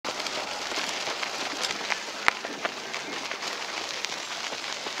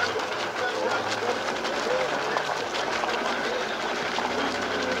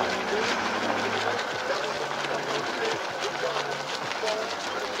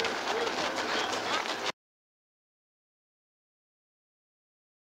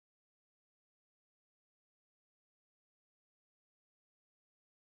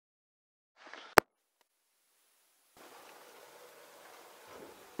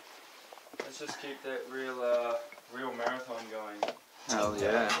Let's just keep that real marathon going. Hell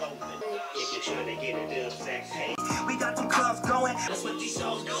yeah.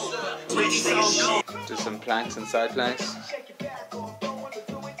 Do some planks and side planks.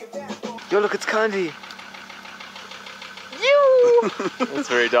 Yo, look, it's Candy. It's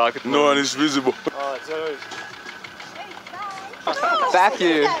very dark at the moment. No one is visible. Oh, dude. Back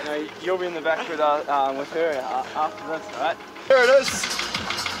you. No, you'll be in the back with her after this, right? Here it is.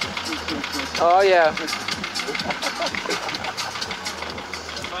 Oh yeah.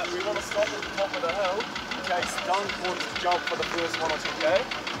 We want to stop at the top of the hill in case Dunk wants to jump for the first 1 or 2k,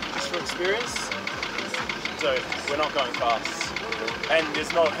 just for experience. Dude, we're not going fast. And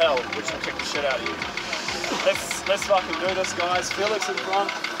there's no hill, which will kick the shit out of you. Let's fucking do this, guys. Felix in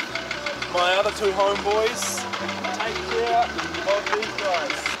front. My other 2 homeboys. Take care of these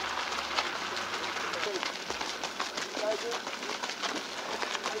guys.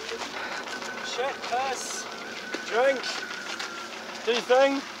 Shit, piss, drink, do your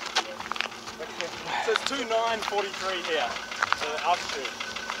thing. So it's 2943 here, so altitude.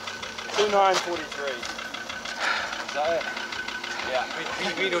 2943. Is that it? Yeah.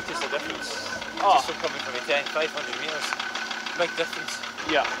 We noticed a difference. Oh. Just from coming from a 500 metres. Big difference.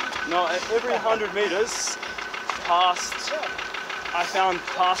 Yeah. No, at every 100 metres past, I found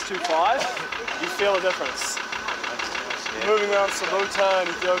past 2.5, you feel a difference. Moving around Saluta and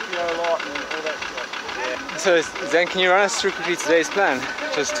Ethiopia a lot and all that shit. Yeah. So Zane, can you run us through quickly today's plan?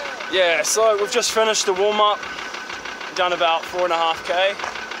 Just. Yeah, so we've just finished the warm-up, done about 4.5k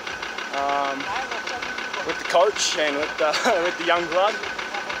with the coach and with the young blood,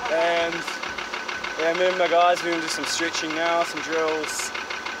 and yeah, me and my guys are going to do some stretching now, some drills.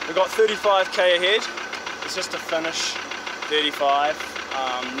 We've got 35k ahead. It's just a finish 35.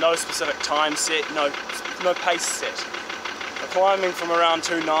 No specific time set, no pace set. We're climbing from around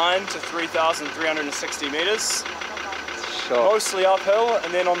 2.9 to 3,360 meters. Sure. Mostly uphill,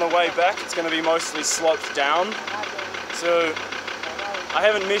 and then on the way back it's going to be mostly sloped down. So I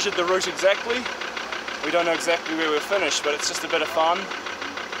haven't measured the route exactly. We don't know exactly where we'll finish, but it's just a bit of fun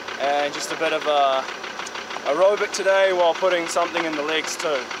and just a bit of aerobic today while putting something in the legs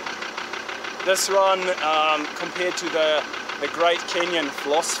too. This run, compared to the great Kenyan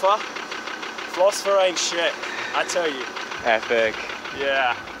philosopher ain't shit, I tell you. Epic.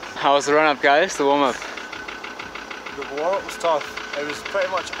 Yeah. How was the run up, guys? The warm up? The warm-up was tough. It was pretty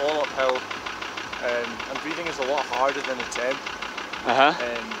much all uphill, and breathing is a lot harder than the 10.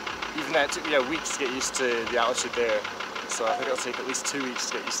 And even that, it took me a week to get used to the altitude there. So I think it'll take at least 2 weeks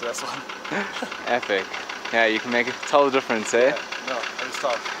to get used to this one. Epic. Yeah, you can make a total difference, eh? Yeah, no, it was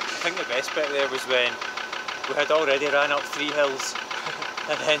tough. I think the best bit there was when we had already ran up 3 hills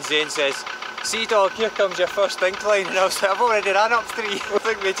and then Zane says, "See dog, here comes your first incline," and I was like, "I've already ran up 3. I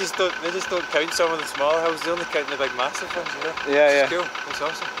think they just don't count some of the smaller hills, they only count the big massive ones, you know? Yeah, It's cool, it's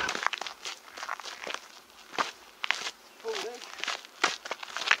awesome.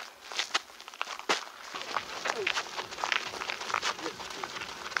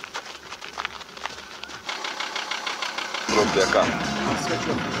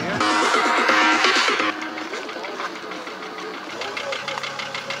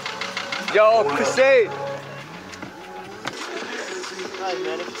 Yo, Crusade! Hey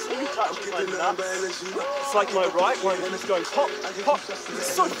man, if you see me touching my nuts, it's like my right one is going pop, pop.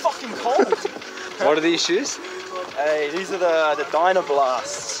 It's so fucking cold. What are these shoes? Hey, these are the Dyna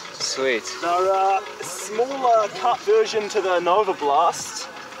Blasts. Sweet. They're a smaller cut version to the Nova Blast.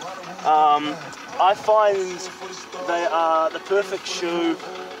 I find they are the perfect shoe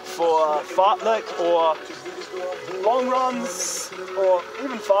for fartlek or long runs, or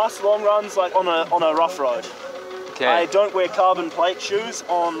even fast long runs, like on a rough road. Okay. I don't wear carbon plate shoes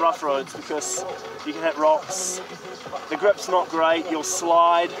on rough roads because you can hit rocks. The grip's not great, you'll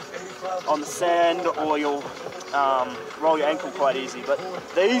slide on the sand or you'll roll your ankle quite easy. But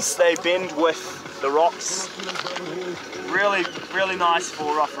these, they bend with the rocks. Really, really nice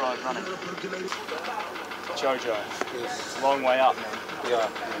for rough road running. Jojo, long way up, man. Yeah.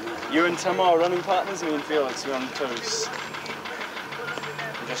 You and Tim are running partners, me and Felix, we're on 2s.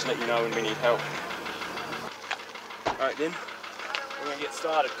 We'll just let you know when we need help. Alright then, we're going to get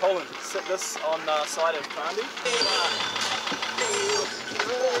started. Colin, sit this on the side of Candy.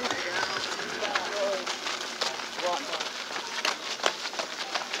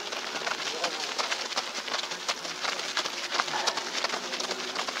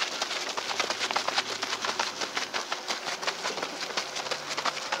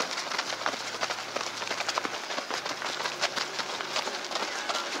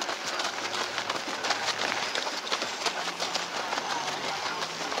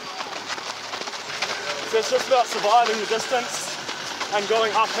 So it's just about surviving the distance and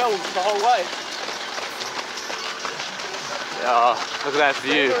going uphill the whole way. Yeah, look at that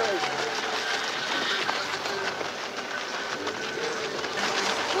view.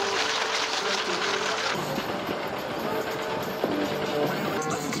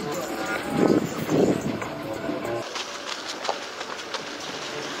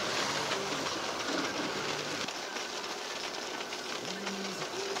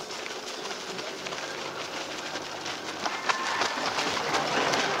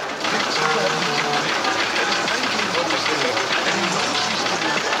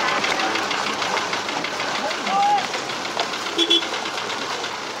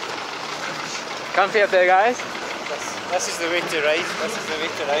 Comfy up there, guys. This is the way to ride. This is the way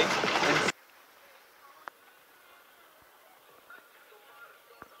to ride.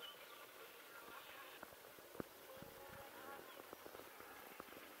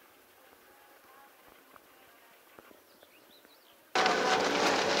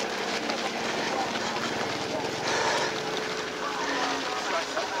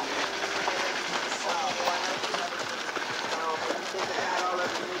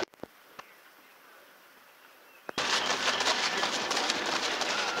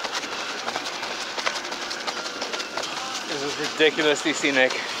 This is ridiculously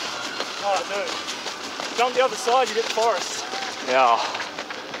scenic. Oh, dude. Jump the other side, you get the forest. Yeah.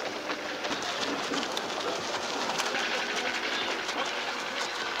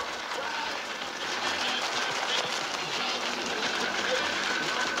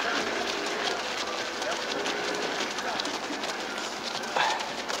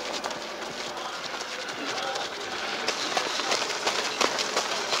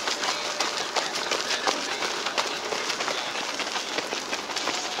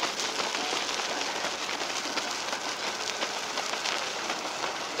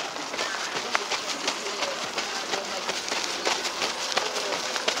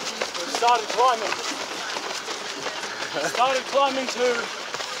 Started climbing to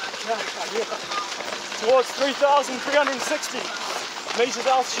towards 3,360 meters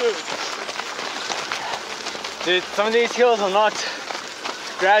altitude. Dude, some of these hills are not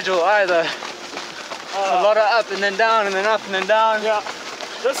gradual either. A lot of up and then down and then up and then down. Yeah,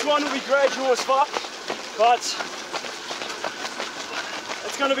 this one will be gradual as fuck, but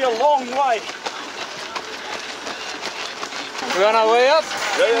it's going to be a long way. We're on our way up?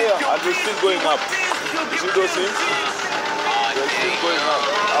 Yeah, and we're still going up. You see those things? We're still going up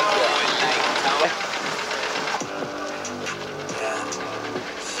there.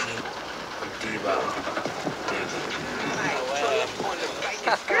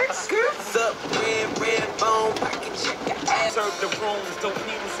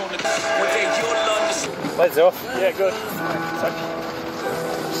 Lights off. Yeah, good.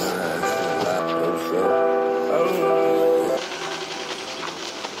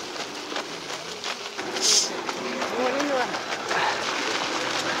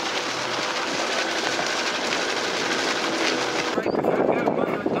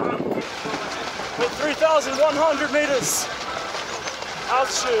 With 3,100 meters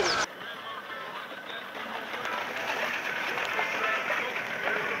altitude.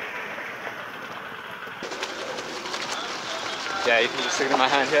 Yeah, you can just stick it in my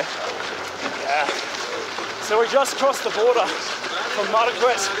hand here. Yeah. So we just crossed the border from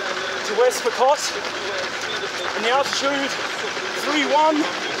Marakwet to West Pokot, and the altitude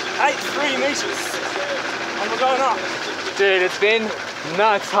 3,183 meters, and we're going up. Dude, it's been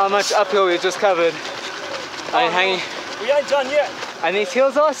nuts how much uphill we've just covered. We ain't done yet. And these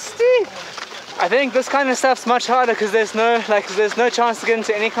hills are steep. I think this kind of stuff's much harder because there's no chance to get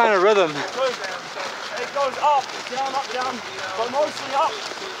into any kind of rhythm. It goes up, down, but mostly up,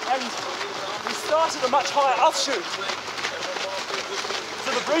 and we start at a much higher altitude.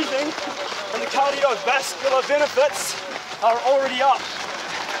 So the breathing and the cardiovascular benefits are already up.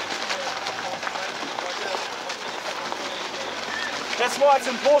 That's why it's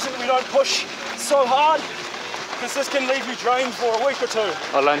important we don't push so hard, because this can leave you drained for a week or two.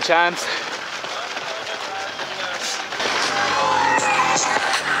 Well done, champs.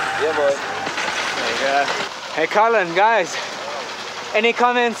 Yeah, boy. There you go. Hey Colin, guys, any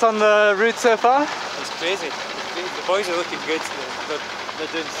comments on the route so far? It's crazy. The boys are looking good. They're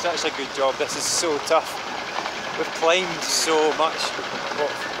doing such a good job. This is so tough. We've climbed so much.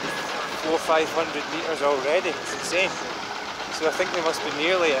 What, 400 or 500 metres already. It's insane. So I think we must be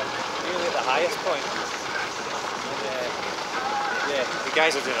nearly at the highest point. And, yeah, the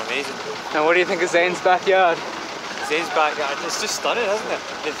guys are doing amazing. And what do you think of Zane's backyard? Zane's backyard, it's just stunning, isn't it?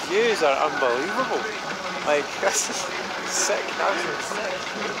 The views are unbelievable. Like, this is sick, absolutely sick.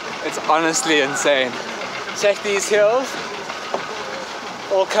 It's honestly insane. Check these hills,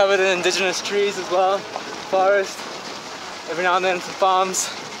 all covered in indigenous trees as well, forest, every now and then some farms.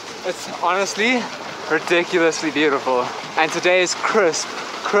 It's honestly ridiculously beautiful. And today is crisp,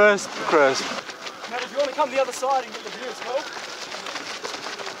 crisp, crisp. Now if you want to come the other side and get the view as well.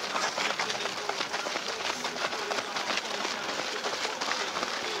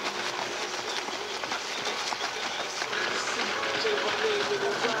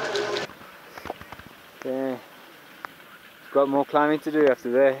 Yeah. Got more climbing to do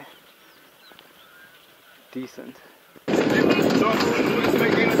after there. Decent.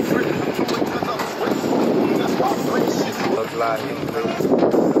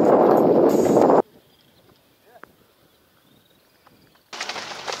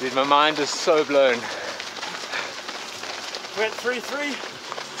 Dude, my mind is so blown. We're at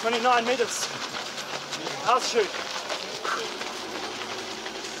 3-3, 29 meters. Altitude.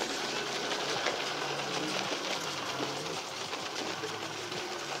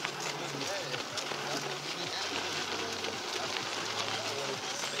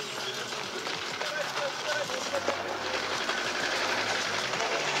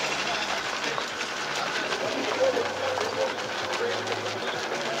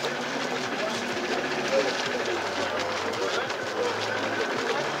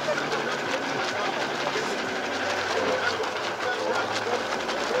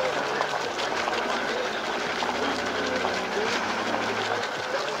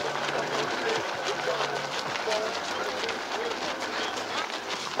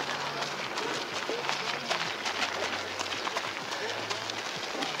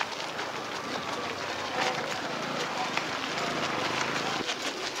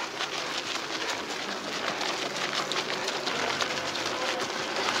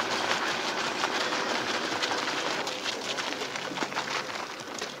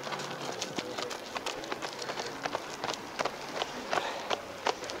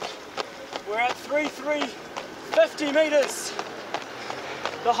 We're at 3-3, 50 meters.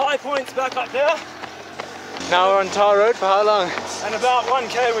 The high point's back up there. Now we're on tar road for how long? And about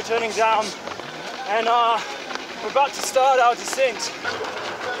 1k we're turning down. And we're about to start our descent.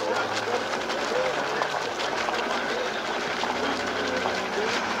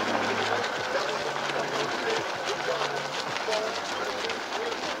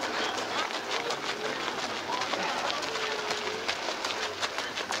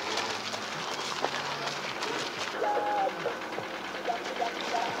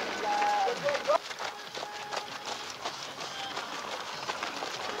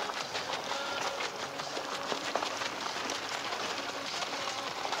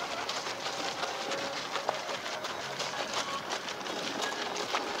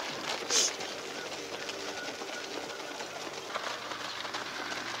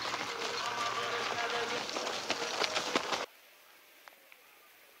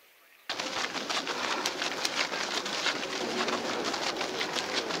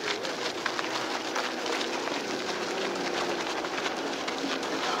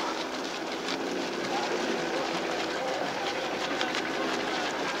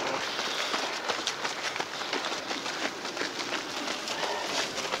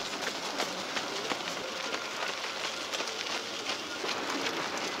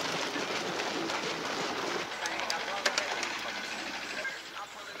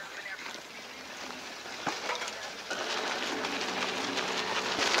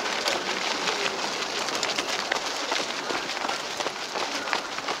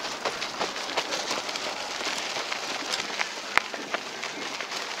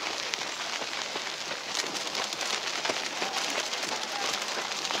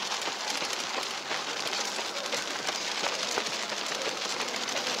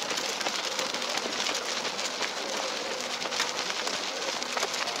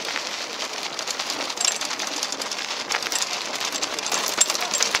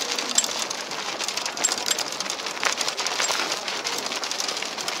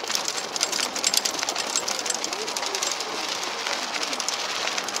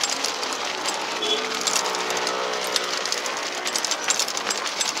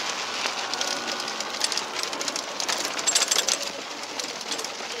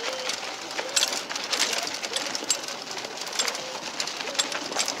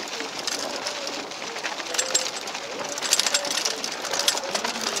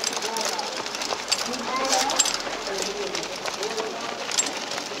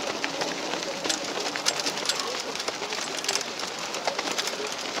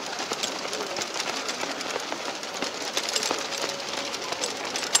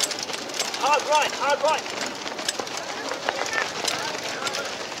 Hard right, hard right.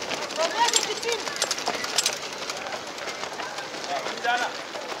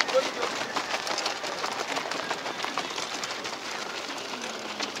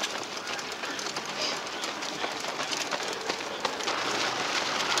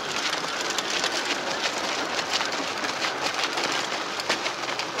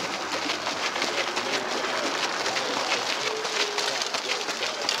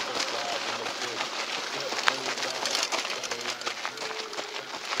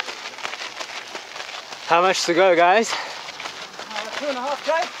 How much to go, guys?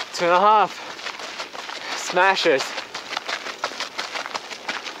 2.5k. 2.5. Smash it.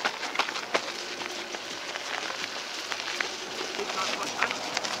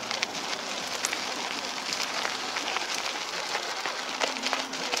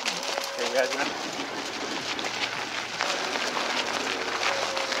 Okay, guys, man.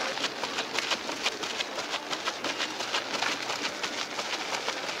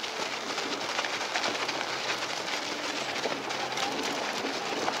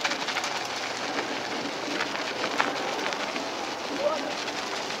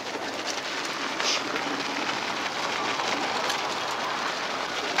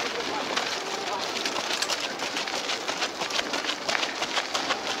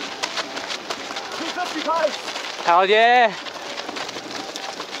 Hell yeah!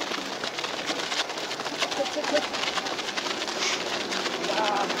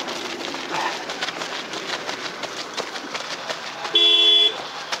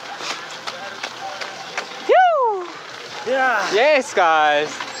 Yeah. Yes, guys!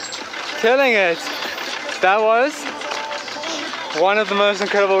 Killing it! That was one of the most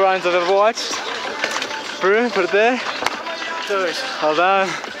incredible runs I've ever watched. Brew, put it there. Dude. Well done.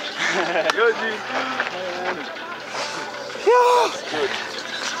 Good, G. That's good.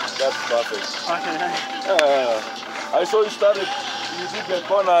 That's perfect. I saw you started, you did the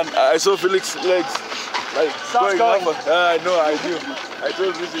corner and I saw Felix's legs like going up. I know, I knew. I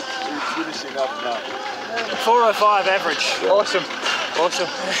told you it's finishing up now. 4:05 average. Awesome. Awesome.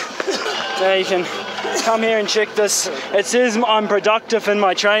 Now you can come here and check this. It says I'm productive in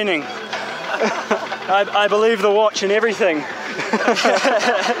my training. I believe the watch and everything.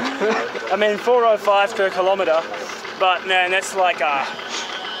 I mean 4:05 per kilometre, but man, that's like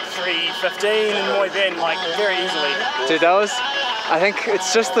 3:15 and more than like very easily. Dude, that was, I think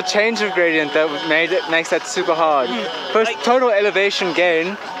it's just the change of gradient that makes that super hard. First, total elevation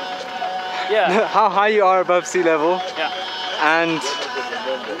gain. Yeah. How high you are above sea level. Yeah. And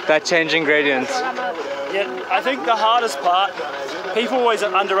that changing gradient. Yeah, I think the hardest part, people always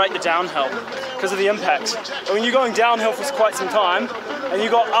underrate the downhill because of the impact. But when you're going downhill for quite some time, and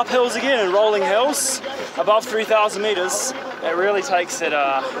you've got uphills again and rolling hills above 3,000 meters, it really takes it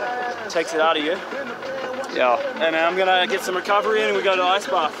out of you. Yeah. And I'm gonna get some recovery in and we go to the ice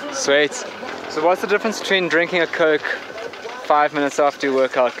bath. Sweet. So what's the difference between drinking a Coke 5 minutes after your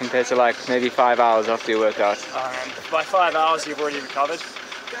workout compared to like maybe 5 hours after your workout? By 5 hours you've already recovered.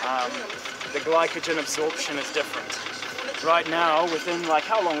 The glycogen absorption is different. Right now, within like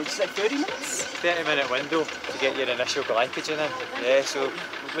how long? Would you say 30 minutes? 30-minute window to get your initial glycogen in. Yeah, so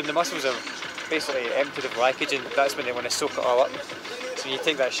when the muscles are basically emptied of glycogen, that's when they want to soak it all up. So when you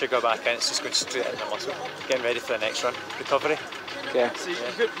take that sugar back in, it's just going straight in the muscle, getting ready for the next run, recovery. Okay. So you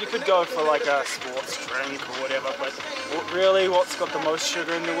could go for like a sports drink or whatever, but really what's got the most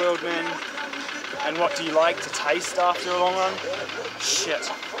sugar in the world, man? And what do you like to taste after a long run? Shit.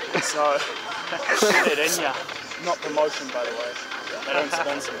 So, shit it in ya. Not promotion, by the way. They don't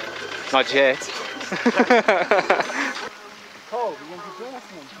sponsor me. Not yet. Cole, you want to join us,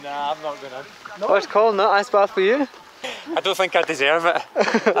 man? Nah, I'm not gonna. No? What's cold? No ice bath for you? I don't think I deserve it.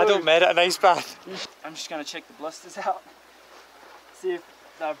 I don't merit an ice bath. I'm just going to check the blisters out. See if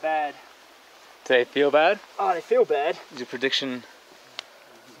they're bad. Do they feel bad? Oh, they feel bad. Is your prediction?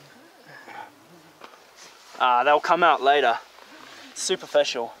 They'll come out later.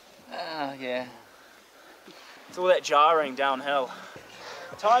 Superficial. Yeah. It's all that jarring downhill.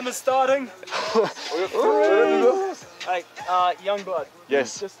 Time is starting. Hey, young blood.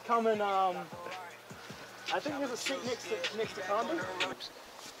 Yes. Just come and I think there's a seat next to Carmen.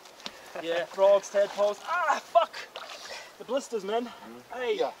 Yeah, frogs, tadpoles. Ah, fuck! The blisters, man.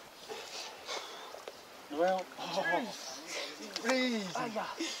 Hey. Yeah. Well, please.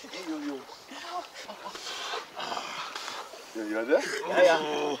 You're there? Hey,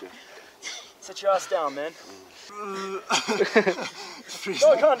 sit your ass down, man.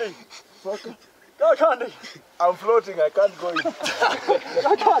 Go, Candy. Go, Candy. I'm floating, I can't go in. Go,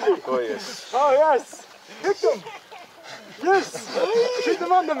 Candy. Oh, yes. Oh, yes. Hit them. Yes. Hit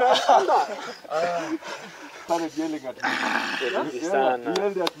them under, man. Under. Started yelling at me. You understand He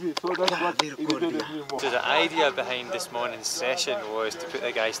yelled at me, so that's what irritated me more. So the idea behind this morning's session was to put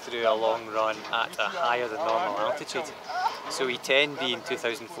the guys through a long run at a higher than normal altitude. So E10 being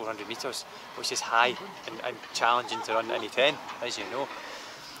 2,400 metres, which is high and challenging to run in E10, as you know.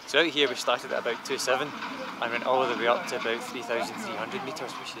 So out here we started at about 2.7 and went all the way up to about 3,300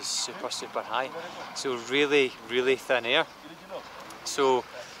 metres, which is super high. So really thin air. So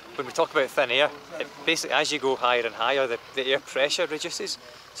when we talk about thin air, basically as you go higher and higher, the air pressure reduces.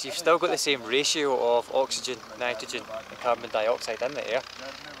 So you've still got the same ratio of oxygen, nitrogen and carbon dioxide in the air,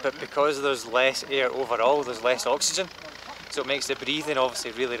 but because there's less air overall, there's less oxygen, so it makes the breathing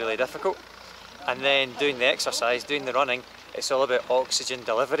obviously really, really difficult. And then doing the exercise, doing the running, it's all about oxygen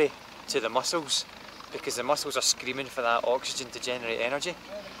delivery to the muscles, because the muscles are screaming for that oxygen to generate energy.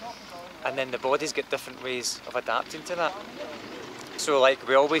 And then the body's got different ways of adapting to that. So like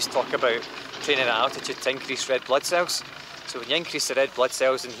we always talk about training at altitude to increase red blood cells. So when you increase the red blood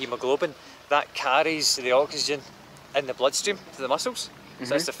cells and haemoglobin, that carries the oxygen in the bloodstream to the muscles. So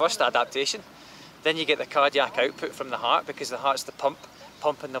that's the first adaptation. Then you get the cardiac output from the heart, because the heart's the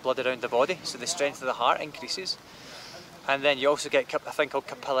pumping the blood around the body, so the strength of the heart increases. And then you also get a thing called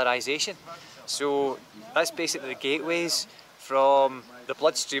capillarization. So that's basically the gateways from the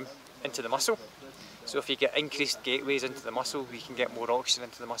bloodstream into the muscle. So if you get increased gateways into the muscle, we can get more oxygen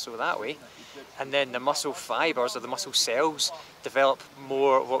into the muscle that way. And then the muscle fibres, or the muscle cells, develop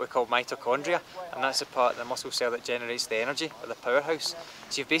more what we call mitochondria, and that's the part of the muscle cell that generates the energy, or the powerhouse.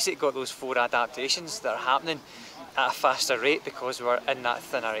 So you've basically got those 4 adaptations that are happening at a faster rate because we're in that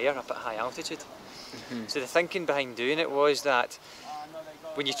thinner air up at high altitude. So the thinking behind doing it was that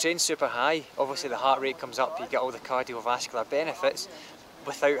when you train super high, obviously the heart rate comes up, you get all the cardiovascular benefits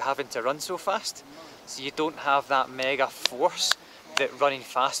without having to run so fast. So you don't have that mega force that running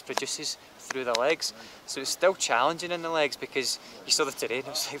fast produces through the legs. So it's still challenging in the legs, because you saw the terrain, it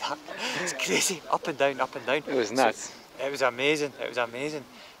was like that. It's crazy, up and down, up and down. It was nuts. So it was amazing, it was amazing.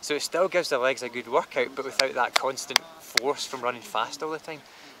 So it still gives the legs a good workout, but without that constant force from running fast all the time.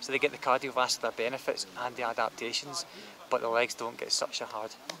 So they get the cardiovascular benefits and the adaptations, but the legs don't get such a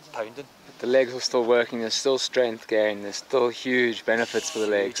hard pounding. The legs are still working, there's still strength gain, there's still huge benefits for the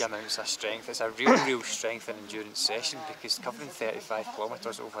legs. Huge amounts of strength. It's a real strength and endurance session, because covering 35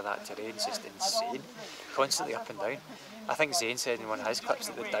 kilometres over that terrain is just insane. Constantly up and down. I think Zane said in one of his clips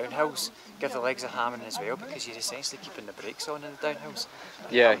that the downhills give the legs a hammering as well, because you're essentially keeping the brakes on in the downhills.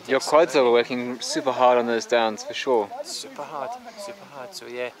 Yeah, your quads are working super hard on those downs for sure. Super hard, super hard. So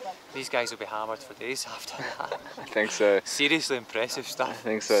yeah, these guys will be hammered for days after that. I think so. Seriously impressive stuff. I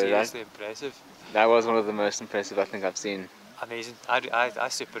think so. Seriously impressive. That was one of the most impressive I think I've seen. Amazing. I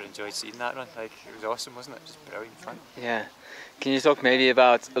super enjoyed seeing that run. Like, it was awesome, wasn't it? Just brilliant fun. Yeah. Can you talk maybe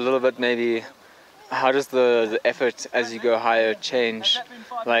about a little bit maybe how does the effort as you go higher change?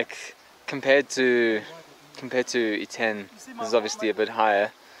 Like compared to E10, this is obviously a bit higher.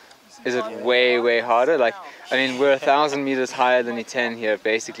 Is it way harder? Like, I mean, we're 1,000 meters higher than E10 here,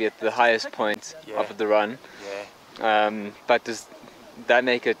 basically at the highest point of the run. Yeah. But does that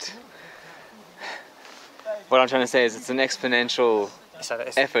make it? What I'm trying to say is it's an exponential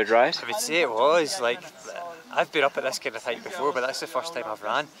effort, right? I would say it was. Like, I've been up at this kind of height before, but that's the first time I've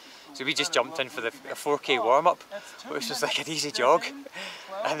ran. So we just jumped in for the 4K warm-up, which was like an easy jog.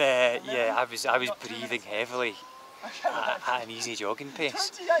 And yeah, I was breathing heavily at an easy jogging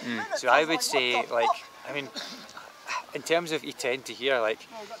pace. So I would say, like, I mean, in terms of E10 to here, like,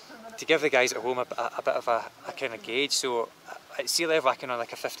 to give the guys at home a bit of a kind of gauge, so at sea level I can run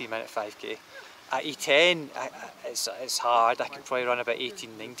like a 15-minute 5K. At E10, it's hard. I can probably run about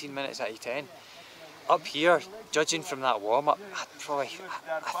 18-19 minutes at E10. Up here, judging from that warm-up, I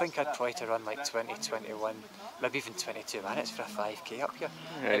think I'd probably to run like 20, 21, maybe even 22 minutes for a 5K up here.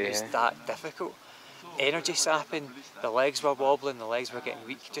 It was that difficult. Energy sapping, the legs were wobbling, the legs were getting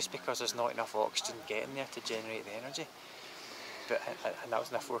weak just because there's not enough oxygen getting there to generate the energy. And that was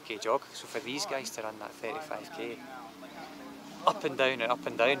in a 4K jog. So for these guys to run that 35K, up and down and up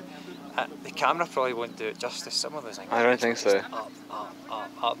and down, the camera probably won't do it justice. Some of those things. I don't think so.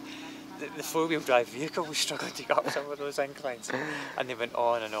 Up. The four-wheel drive vehicle was struggling to get up some of those inclines, and they went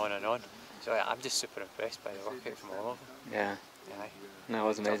on and on and on. So yeah, I'm just super impressed by the workout from all of them. Yeah. No, it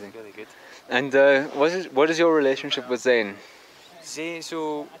was amazing. Really good. And what is your relationship with Zane? Zane,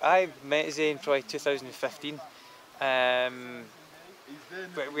 so I met Zane probably 2015.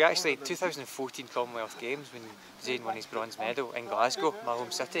 But we actually, 2014 Commonwealth Games, when Zane won his bronze medal in Glasgow, my home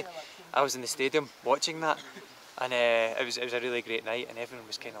city, I was in the stadium watching that. And it was a really great night, and everyone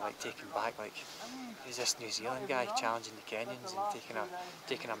was kind of like taken back, like, who's this New Zealand guy challenging the Kenyans and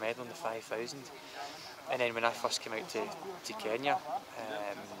taking a medal in the 5,000. And then when I first came out to Kenya,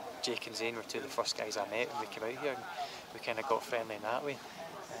 Jake and Zane were two of the first guys I met when we came out here, and we kind of got friendly in that way.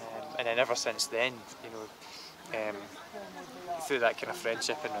 And then ever since then, you know, through that kind of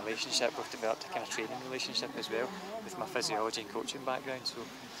friendship and relationship, we've developed a kind of training relationship as well with my physiology and coaching background. So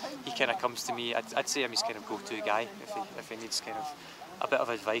he kind of comes to me. I'd say I'm his kind of go-to guy if he needs kind of a bit of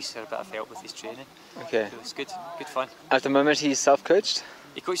advice or a bit of help with his training. Okay. So it's good fun. At the moment, he's self-coached.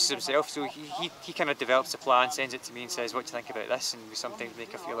 he coaches himself, so he kind of develops a plan, sends it to me and says, what do you think about this? And we sometimes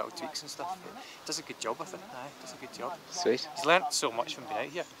make a few little tweaks and stuff. But he does a good job with it, does a good job. Sweet. He's learnt so much from being out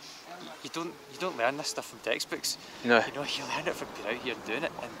here. You don't learn this stuff from textbooks. No. You know, you learn it from being out here and doing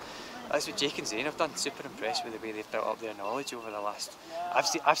it. And that's what Jake and Zane have done. Super impressed with the way they've built up their knowledge over the last...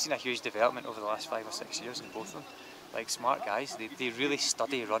 I've seen a huge development over the last 5 or 6 years in both of them. Like, smart guys, they really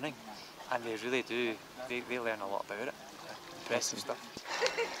study running, and they really do, they learn a lot about it. Impressive stuff.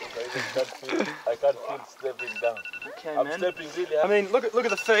 I can't feel stepping down. Okay, I'm man. stepping really I mean, look at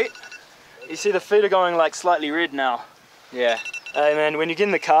the feet. You see the feet are going like slightly red now. Yeah. Hey man, when you get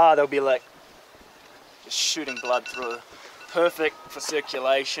in the car, they'll be like just shooting blood through. Perfect for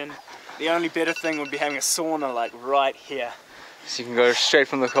circulation. The only better thing would be having a sauna like right here. So you can go straight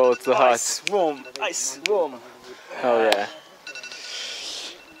from the cold to the hot. Ice warm, ice warm. Oh yeah.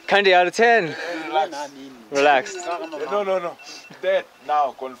 Candy out of 10. Relax. Relaxed. No. Dead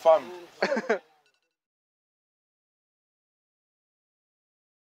now, confirmed.